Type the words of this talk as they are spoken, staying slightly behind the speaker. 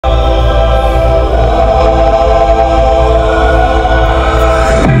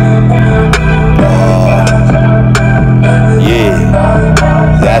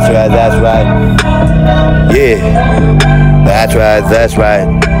That's right.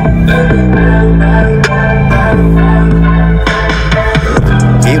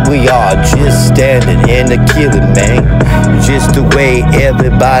 Here we are, just standing in the killing, man. Just the way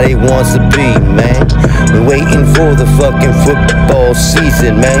everybody wants to be, man. We're waiting for the fucking football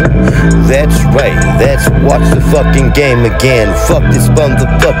season, man. That's right, let's watch the fucking game again. Fuck this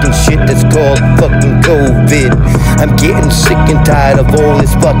motherfucking shit that's called fucking COVID. I'm getting sick and tired of all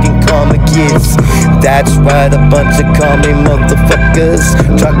this fucking common kids. That's right, a bunch of common motherfuckers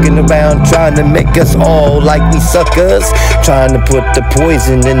trucking around trying to make us all like we suckers, trying to put the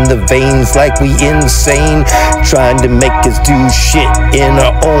poison in the veins like we insane, trying to make us do shit in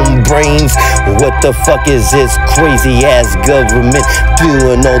our own brains. What the fuck is this crazy ass government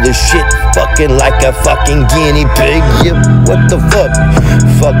doing all this shit fucking like a fucking guinea pig? Yep, what the fuck?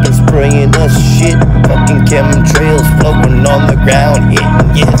 Fucking spraying us shit, fucking chemtrails floating on the ground,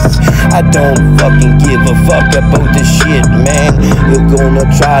 hitting, yes. I don't fucking give a fuck about this shit, man. You're gonna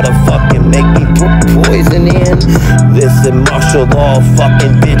try to fucking make me put poison in this martial law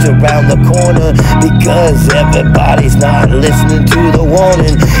fucking bitch around the corner, because everybody's not listening to the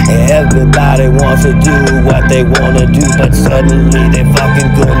warning. Everybody wants to do what they wanna do, but suddenly they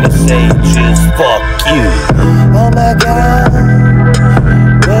fucking gonna say just fuck you. Oh my god,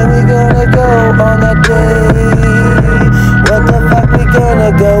 where we gonna go on that day? What the fuck we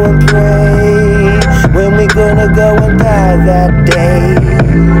gonna go and pray? When we gonna go and die that day?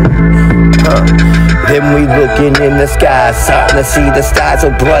 Then we looking in the sky, starting to see the stars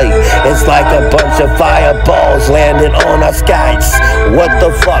so bright. It's like a bunch of fireballs landing on our skies. What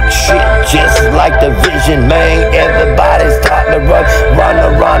the fuck shit, just like the Vision, man. Everybody's starting to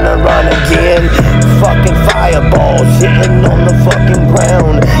run again. Fucking fireballs hitting on the fucking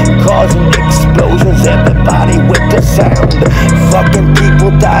ground, causing explosions, everybody with the sound. Fucking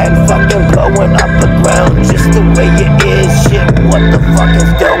people dying, fucking blowing up the ground, just the way it is, shit, what the fuck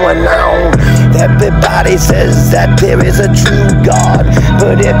is going on? Everybody says that there is a true God,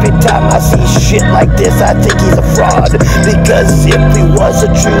 but every time I see shit like this, I think he's a fraud. Because if he was a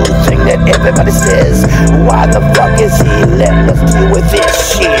true thing that everybody says, why the fuck is he letting us deal with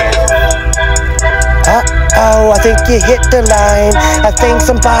this shit? Uh-oh, I think you hit the line. I think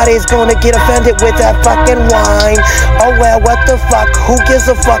somebody's gonna get offended with that fucking wine. Oh well, what the fuck, who gives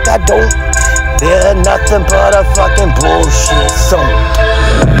a fuck? I don't. They're nothing but a fucking bullshit song.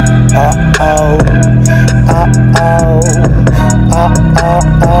 Uh-oh, uh-oh, uh-oh,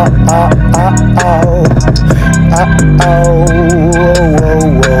 uh-oh, uh-oh, uh-oh, uh-oh.